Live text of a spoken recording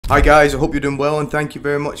Hi guys, I hope you're doing well and thank you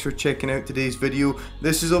very much for checking out today's video.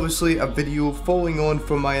 This is obviously a video following on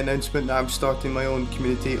from my announcement that I'm starting my own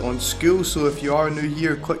community on Skool. So if you are new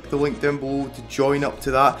here, click the link down below to join up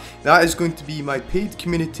to that. That is going to be my paid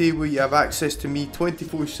community where you have access to me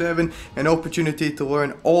 24/7, an opportunity to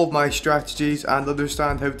learn all of my strategies and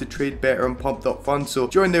understand how to trade better on Pump.fun. So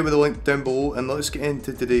join there with the link down below and let's get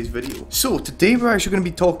into today's video. So today we're actually going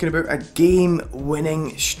to be talking about a game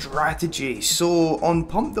winning strategy. So on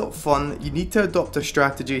Pump.fun, you need to adopt a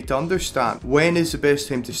strategy to understand when is the best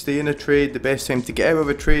time to stay in a trade, the best time to get out of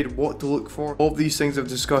a trade, what to look for. All of these things I've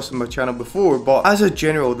discussed on my channel before, but as a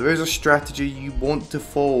general, there is a strategy you want to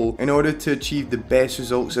follow in order to achieve the best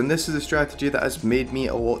results, and this is a strategy that has made me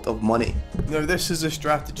a lot of money. Now this is a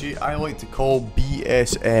strategy I like to call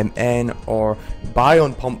BSMN, or buy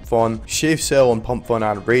on Pumpfun, shave sell on Pumpfun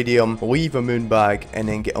and Radium, leave a Moonbag, and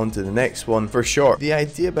then get onto the next one for short. The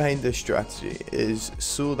idea behind this strategy is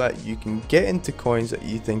so that you can get into coins that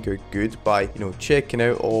you think are good by, checking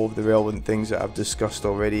out all of the relevant things that I've discussed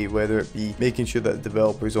already, whether it be making sure that the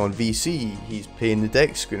developer's on VC, he's paying the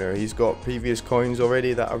dex schooner, he's got previous coins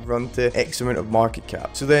already that have run to X amount of market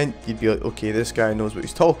cap. So then you'd be like, okay, this guy knows what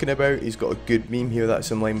he's talking about, he's got a good meme here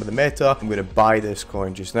that's in line with the meta, I'm going to buy this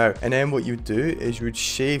coin just now. And then what you would do is you would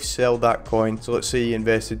shave sell that coin. So let's say you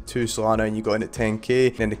invested 2 solana and you got in at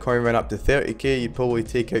 10k, and then the coin ran up to 30k, you'd probably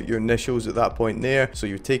take out your initials at that point there. So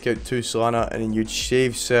you take out 2 solana and then you'd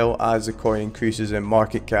shave sell as the coin increases in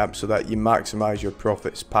market cap so that you maximize your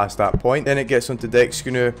profits past that point. Then it gets onto dex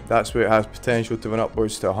schooner, that's where it has potential to run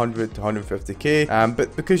upwards to 100 to 150k,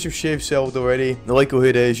 but because you've shave selled already, the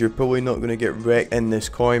likelihood is you're probably not going to get wrecked in this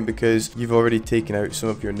coin because you've already taken out some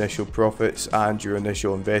of your initial profits and your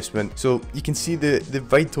initial investment. So you can see the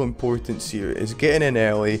vital importance here is getting in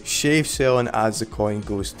early, shave selling as the coin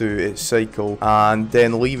goes through its cycle, and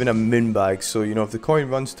then leaving a Moonbag. So if the coin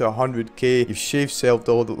runs to 100k, you've shave sold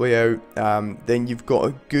all the way out, then you've got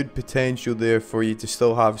a good potential there for you to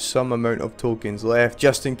still have some amount of tokens left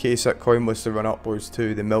just in case that coin was to run upwards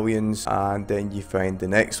to the millions, and then you find the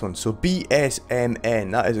next one. So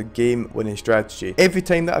BSMN, that is a game winning strategy. Every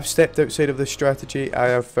time that I've stepped outside of this strategy, I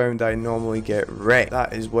have found I normally get wrecked.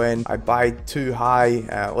 That is when I buy too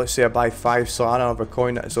high. Let's say I buy 5 solana of a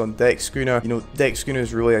coin that's on dex schooner. Dex schooner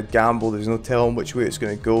is really a gamble, there's no telling which way it's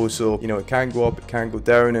going to go. So it can go up, it can go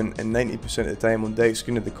down, and 90% of the time on dex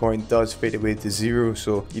schooner the coin does fade away to 0,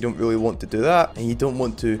 so you don't really want to do that, and you don't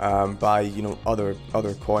want to buy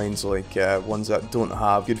other coins like ones that don't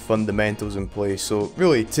have good fundamentals in place. So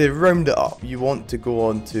really, to round it up, you want to go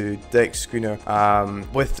on to dex schooner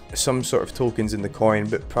with some sort of tokens in the coin,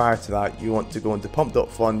 but prior to that you want to go into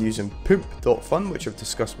Pump.fun using Pump.fun, which I've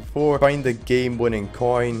discussed before, find a game winning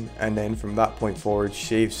coin, and then from that point forward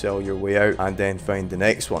shave sell your way out and then find the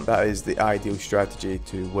next one. That is the ideal strategy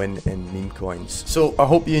to win in meme coins. So I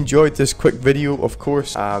hope you enjoyed this quick video. Of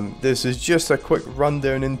course, this is just a quick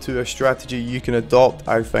rundown into a strategy you can adopt.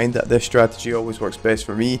 I find that this strategy always works best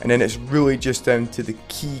for me, and then it's really just down to the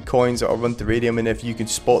key coins that are run to Radium and if you can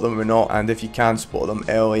spot them or not. And if you can spot them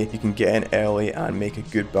early, you can get in early and make a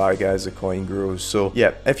good bag as the coin grows. So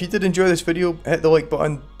yeah, if you did enjoy this video, hit the like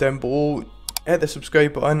button down below, hit the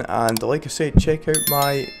subscribe button, and like I said, check out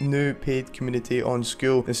my new paid community on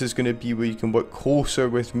Skool. This is going to be where you can work closer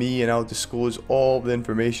with me, and I'll disclose all the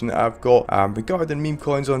information that I've got regarding meme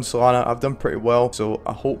coins on Solana. I've done pretty well, so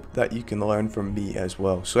I hope that you can learn from me as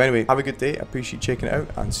well. So anyway, have a good day, I appreciate you checking it out,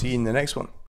 and see you in the next one.